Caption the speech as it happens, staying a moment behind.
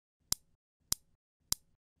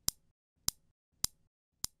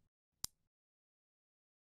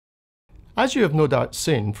As you have no doubt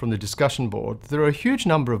seen from the discussion board, there are a huge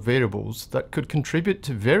number of variables that could contribute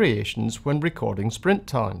to variations when recording sprint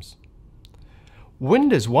times.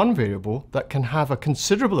 Wind is one variable that can have a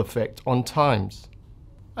considerable effect on times.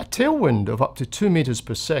 A tailwind of up to 2 meters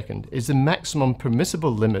per second is the maximum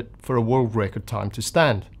permissible limit for a world record time to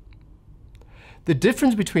stand. The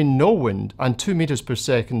difference between no wind and 2 meters per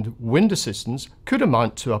second wind assistance could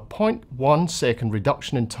amount to a 0.1 second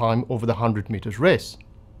reduction in time over the 100 meters race.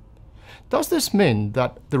 Does this mean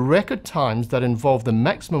that the record times that involve the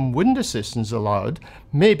maximum wind assistance allowed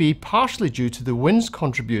may be partially due to the wind's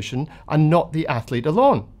contribution and not the athlete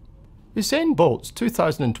alone? Usain Bolt's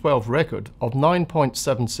 2012 record of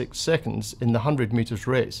 9.76 seconds in the 100 meters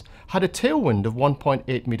race had a tailwind of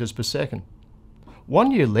 1.8 meters per second.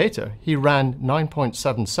 1 year later, he ran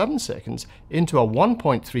 9.77 seconds into a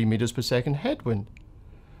 1.3 meters per second headwind.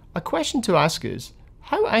 A question to ask is,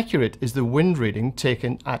 how accurate is the wind reading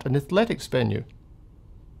taken at an athletics venue?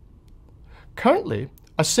 Currently,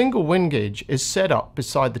 a single wind gauge is set up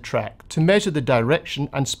beside the track to measure the direction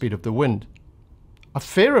and speed of the wind. A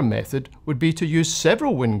fairer method would be to use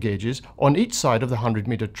several wind gauges on each side of the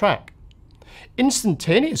 100-meter track.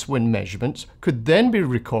 Instantaneous wind measurements could then be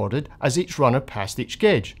recorded as each runner passed each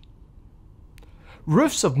gauge.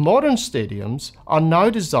 Roofs of modern stadiums are now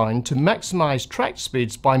designed to maximize track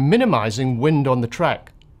speeds by minimizing wind on the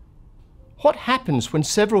track. What happens when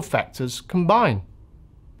several factors combine?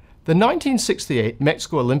 The 1968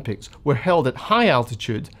 Mexico Olympics were held at high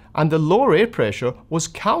altitude, and the lower air pressure was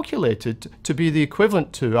calculated to be the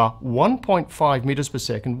equivalent to a 1.5 meters per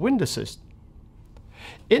second wind assist.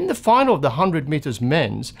 In the final of the 100 meters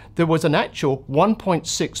men's, there was an actual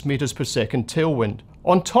 1.6 meters per second tailwind,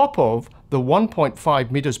 on top of the 1.5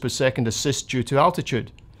 meters per second assist due to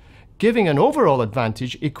altitude, giving an overall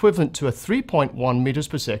advantage equivalent to a 3.1 meters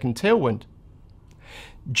per second tailwind.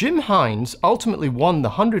 Jim Hines ultimately won the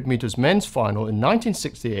 100 meters men's final in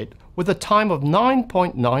 1968 with a time of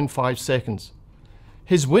 9.95 seconds.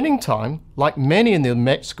 His winning time, like many in the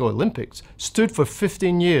Mexico Olympics, stood for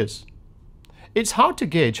 15 years. It's hard to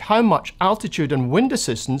gauge how much altitude and wind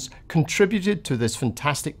assistance contributed to this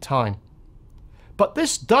fantastic time. But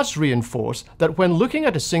this does reinforce that when looking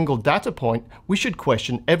at a single data point, we should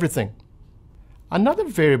question everything. Another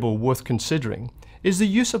variable worth considering is the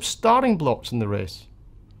use of starting blocks in the race.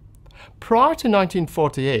 Prior to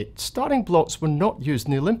 1948, starting blocks were not used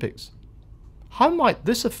in the Olympics. How might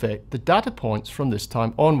this affect the data points from this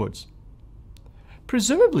time onwards?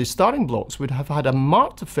 Presumably, starting blocks would have had a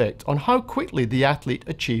marked effect on how quickly the athlete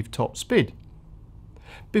achieved top speed.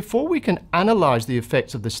 Before we can analyze the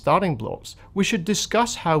effects of the starting blocks, we should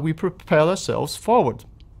discuss how we propel ourselves forward.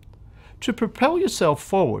 To propel yourself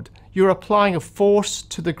forward, you're applying a force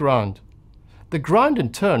to the ground. The ground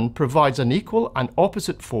in turn provides an equal and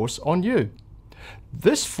opposite force on you.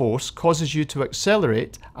 This force causes you to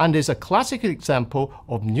accelerate and is a classic example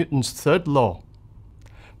of Newton's third law.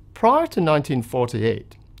 Prior to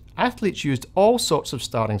 1948, athletes used all sorts of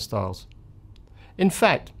starting styles. In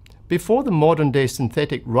fact, before the modern-day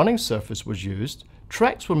synthetic running surface was used,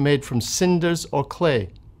 tracks were made from cinders or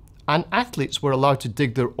clay, and athletes were allowed to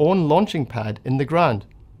dig their own launching pad in the ground.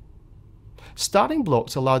 Starting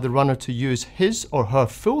blocks allow the runner to use his or her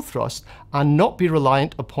full thrust and not be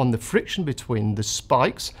reliant upon the friction between the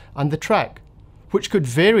spikes and the track, which could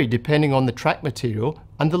vary depending on the track material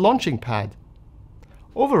and the launching pad.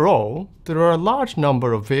 Overall, there are a large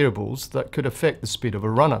number of variables that could affect the speed of a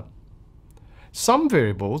runner. Some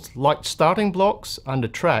variables, like starting blocks and a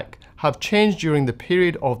track, have changed during the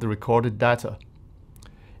period of the recorded data.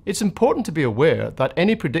 It's important to be aware that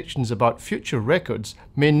any predictions about future records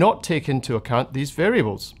may not take into account these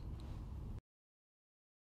variables.